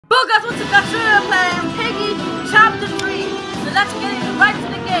Yo guys, what's up guys? We're playing Piggy Chapter 3. So let's get right to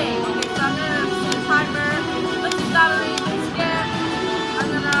the game. Okay, so I'm gonna set a timer, let's gallery, skip, I'm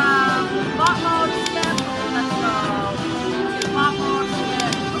gonna bot mode, skip, let's go. Okay, bot mode,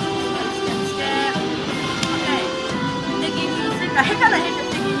 skip, skip. Okay, Piggy music. I kinda hate the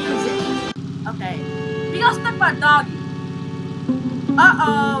Piggy music. Okay. We got stuck by a doggy.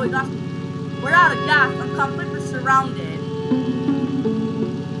 We're out of gas. I'm completely surrounded.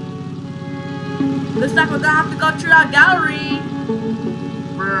 Looks like we're gonna have to go through that gallery.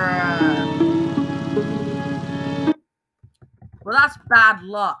 Bruh. Well, that's bad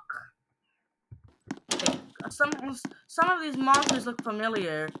luck. Okay. Some of these monsters look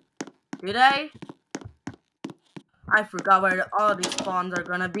familiar. Do they? I forgot where all these spawns are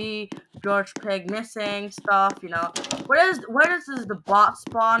gonna be. George Pig missing stuff, you know. Where does the bot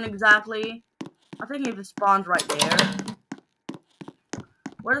spawn exactly? I think it spawns right there.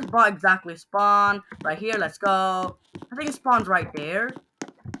 Where does bot exactly spawn? Right here, let's go. I think it spawns right there.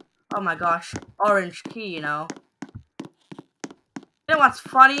 Oh my gosh, orange key, you know. You know what's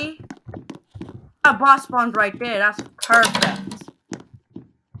funny? That bot spawns right there, that's perfect.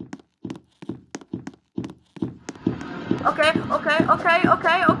 Okay,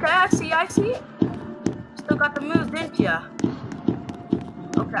 I see. Still got the moves, didn't ya?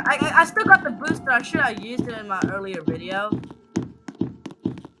 Okay, I still got the booster. I should have used it in my earlier video.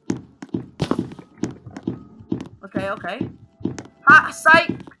 Okay. Ha,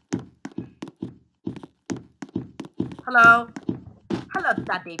 sight. Hello,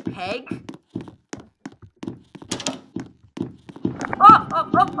 Daddy Pig.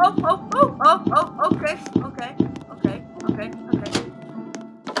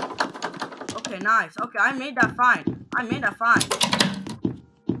 Okay, nice. Okay, I made that fine.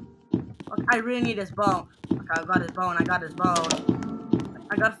 Okay, I really need this bone. Okay, I got his bone.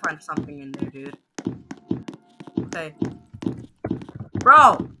 I gotta find something in there, dude. Okay.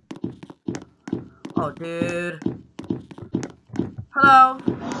 Bro! Oh, dude. Hello?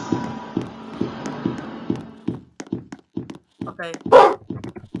 Okay.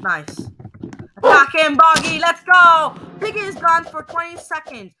 Nice. Attack him, Boggy! Let's go! Piggy is gone for 20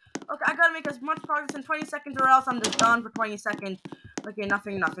 seconds. Okay, I gotta make as much progress in 20 seconds or else I'm just done for 20 seconds. Okay,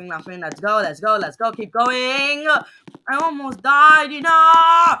 nothing. Let's go. Keep going. I almost died, you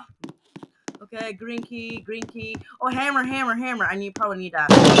know! Okay, green key. Oh, hammer. I probably need that.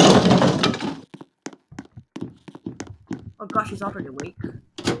 Oh gosh, he's already awake.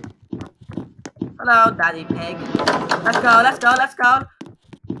 Hello, Daddy Pig. Let's go.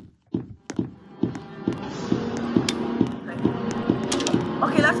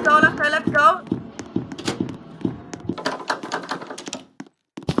 Okay, let's go.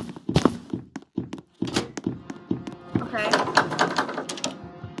 Okay.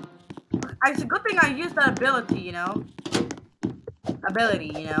 It's a good thing I used that ability, you know.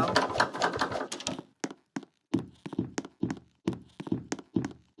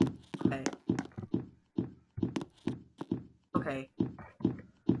 Okay.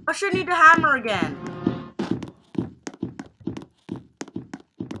 I should need the hammer again.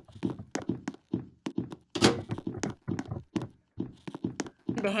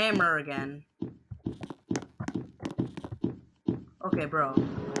 The hammer again. Okay, bro.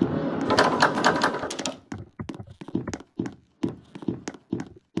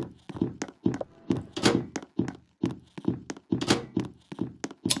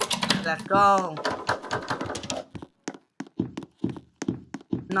 Let's go.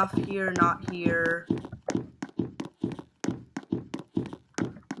 Not here. Not here.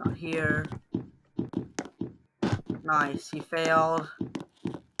 Nice, he failed.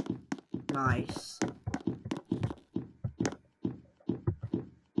 Nice.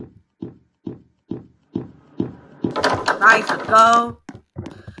 Nice, let's go.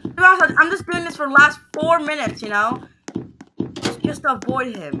 I'm just doing this for the last 4 minutes, you know? Just to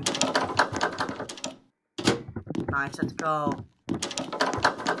avoid him. Nice, let's go.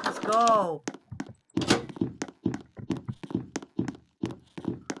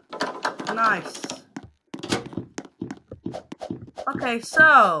 Nice. Okay,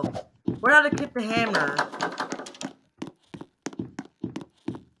 so we're gonna keep the hammer.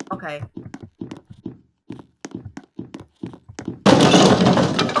 Okay.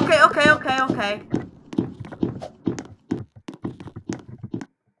 Okay.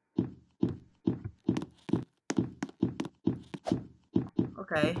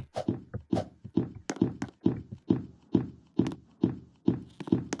 Okay.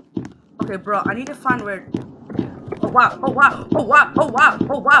 Okay, bro, I need to find where. Oh wow.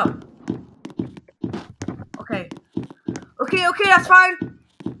 Okay, that's fine.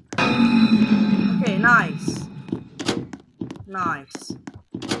 nice. Nice.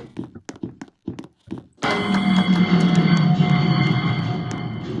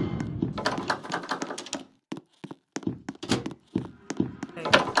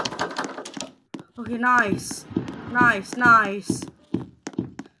 Okay, nice. Nice, nice.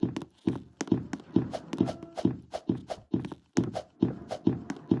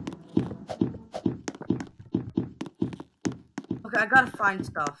 Okay, I gotta find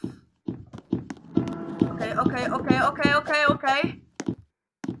stuff. Okay, okay, okay, okay, okay, okay.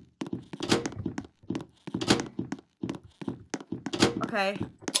 Okay.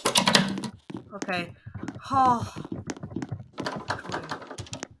 Okay. Oh.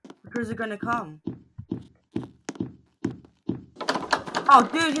 Where's it gonna come? Oh,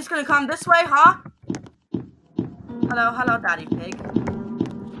 dude, he's gonna come this way, huh? Hello, hello, Daddy Pig.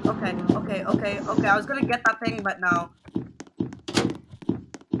 Okay, okay, okay, okay. I was gonna get that thing, but no.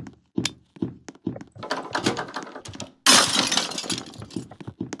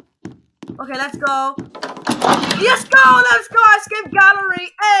 Okay, let's go. Let's go! Let's go! Escape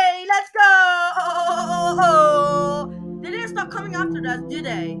gallery! Hey, let's go! Oh. They didn't stop coming after us, did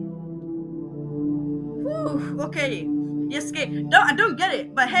they? Whew, okay. Escape. I don't get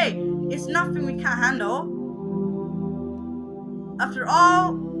it, but hey, it's nothing we can't handle. After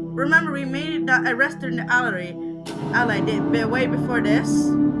all, remember we made that arrested in the alley did way before this.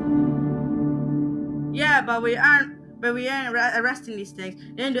 Yeah, but we aren't arresting these things.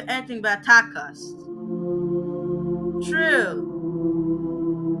 They didn't do anything but attack us. True.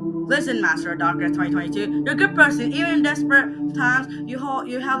 Listen, Master Doctor 2022, you're a good person. Even in desperate times, you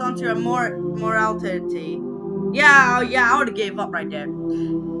held on to your morality. Yeah, I would have gave up right there.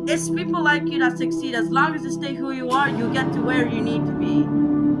 It's people like you that succeed. As long as you stay who you are, you get to where you need to be.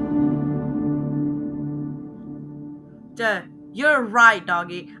 Duh, you're right,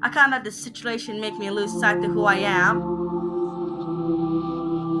 doggy. I can't let this situation make me lose sight of who I am.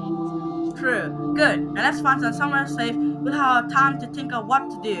 True. Good. And let's find somewhere safe. We'll have time to think of what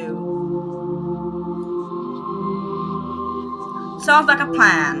to do. Sounds like a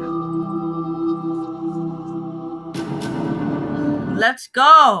plan. Let's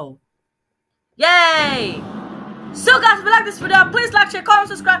go. Yay! So guys, if you like this video, please like, share, comment,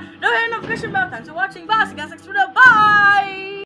 subscribe. Don't hit the notification bell. Thanks for watching. Bye. See you guys next video. Bye!